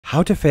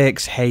How to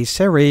fix Hey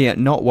Siri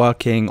not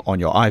working on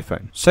your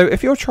iPhone. So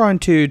if you're trying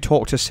to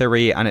talk to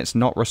Siri and it's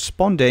not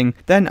responding,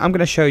 then I'm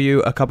going to show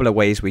you a couple of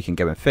ways we can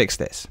go and fix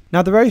this.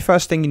 Now the very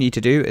first thing you need to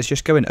do is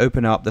just go and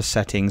open up the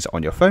settings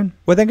on your phone.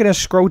 We're then going to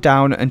scroll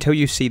down until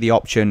you see the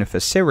option for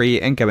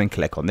Siri and go and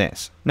click on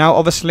this. Now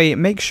obviously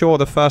make sure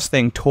the first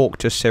thing Talk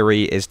to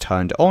Siri is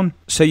turned on,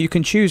 so you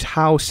can choose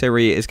how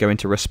Siri is going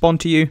to respond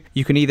to you.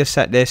 You can either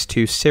set this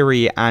to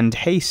Siri and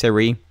Hey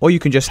Siri, or you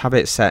can just have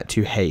it set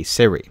to Hey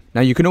Siri.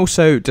 Now you can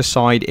also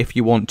decide if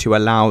you want to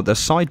allow the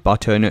side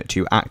button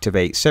to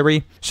activate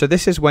Siri. So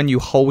this is when you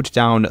hold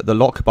down the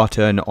lock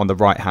button on the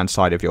right hand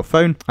side of your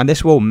phone, and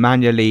this will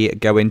manually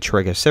go and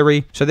trigger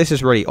Siri. So this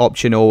is really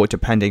optional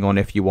depending on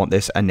if you want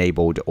this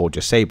enabled or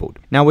disabled.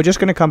 Now we're just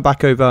going to come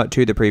back over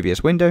to the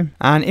previous window,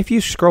 and if you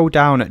scroll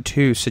down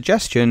to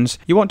suggestions,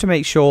 you want to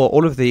make sure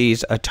all of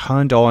these are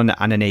turned on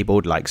and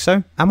enabled like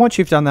so. And once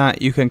you've done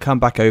that, you can come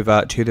back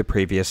over to the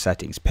previous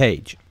settings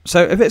page.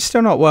 So if it's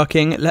still not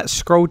working, let's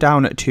scroll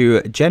down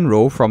to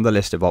General from the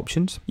list of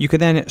options. You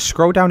can then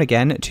scroll down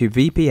again to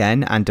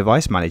VPN and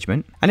Device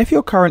Management. And if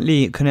you're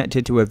currently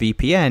connected to a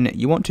VPN,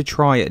 you want to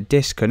try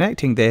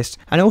disconnecting this.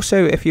 And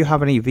also if you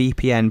have any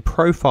VPN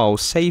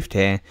profiles saved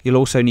here, you'll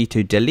also need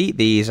to delete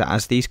these,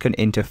 as these can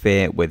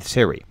interfere with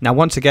Siri. Now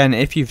once again,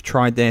 if you've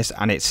tried this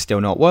and it's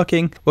still not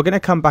working, we're going to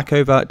come back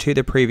over to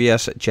the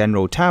previous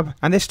General tab.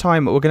 And this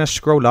time we're going to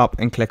scroll up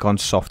and click on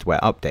Software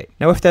Update.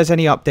 Now if there's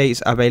any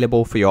updates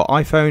available for your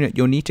iPhone,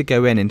 you'll need to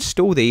go in and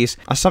install these,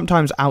 as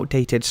sometimes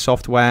outdated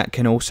software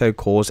can also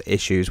cause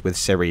issues with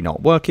Siri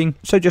not working.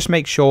 So just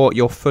make sure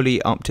you're fully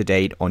up to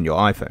date on your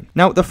iPhone.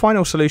 Now the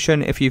final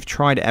solution, if you've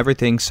tried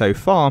everything so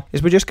far,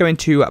 is we're just going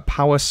to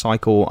power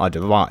cycle our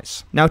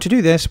device. Now to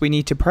do this, we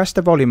need to press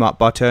the volume up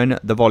button,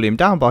 the volume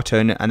down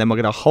button, and then we're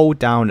going to hold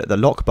down the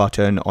lock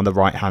button on the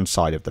right hand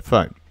side of the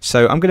phone.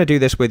 So I'm going to do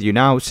this with you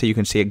now so you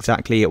can see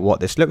exactly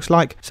what this looks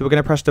like. So we're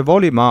going to press the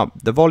volume up,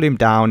 the volume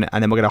down,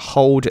 and then we're going to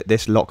hold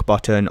this lock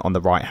button on the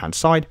right hand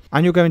side.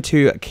 And you're going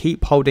to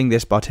keep holding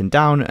this button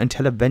down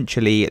until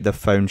eventually the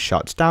phone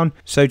shuts down.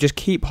 So just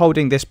keep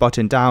holding this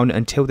button down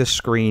until the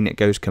screen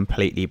goes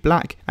completely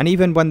black. And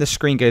even when the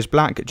screen goes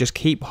black, just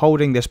keep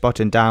holding this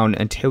button down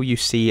until you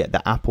see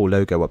the Apple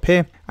logo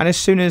appear. And as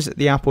soon as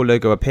the Apple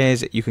logo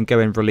appears, you can go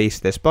and release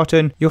this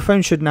button. Your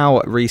phone should now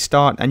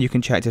restart, and you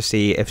can check to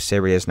see if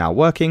Siri is now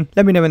working.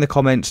 Let me know in the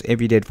comments if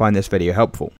you did find this video helpful.